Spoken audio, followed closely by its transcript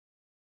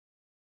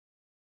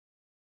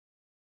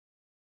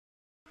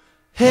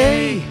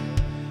Hey,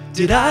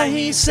 did I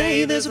hear you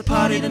say there's a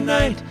party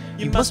tonight?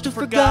 You must have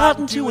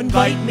forgotten to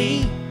invite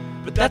me,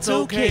 but that's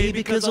okay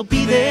because I'll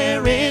be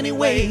there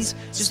anyways.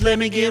 Just let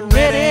me get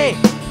ready.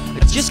 I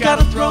just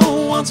gotta throw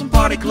on some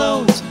party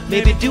clothes,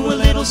 maybe do a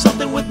little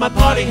something with my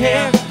party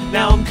hair.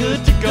 Now I'm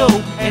good to go,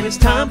 and it's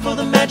time for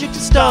the magic to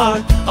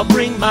start. I'll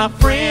bring my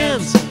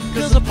friends,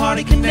 cause a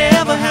party can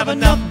never have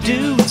enough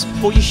dudes.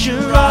 Well, you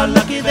sure are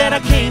lucky that I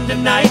came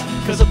tonight,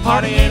 cause a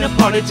party ain't a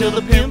party till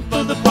the pimp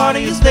of the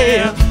party is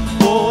there.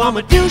 Oh, I'm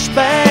a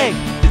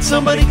douchebag. Did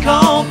somebody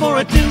call for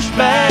a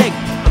douchebag?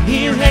 I'm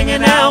here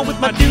hanging out with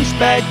my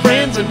douchebag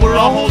friends, and we're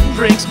all holding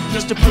drinks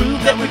just to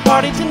prove that we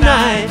party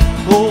tonight.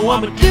 Oh,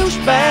 I'm a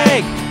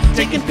douchebag,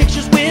 taking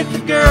pictures with the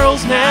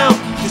girls now,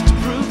 just to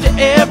prove to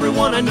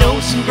everyone I know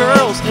some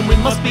girls, and we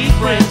must be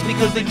friends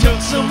because they took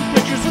some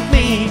pictures with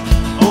me.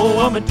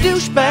 Oh, I'm a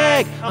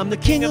douchebag, I'm the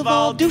king of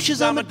all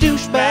douches, I'm a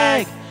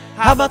douchebag.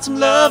 How about some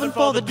loving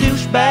for the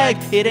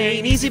douchebag? It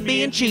ain't easy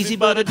being cheesy,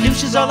 but a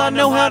douche is all I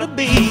know how to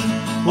be.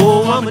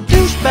 Oh, I'm a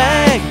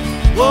douchebag.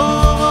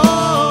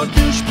 Whoa,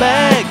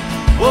 douchebag.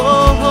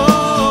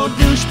 Whoa,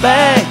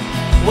 douchebag.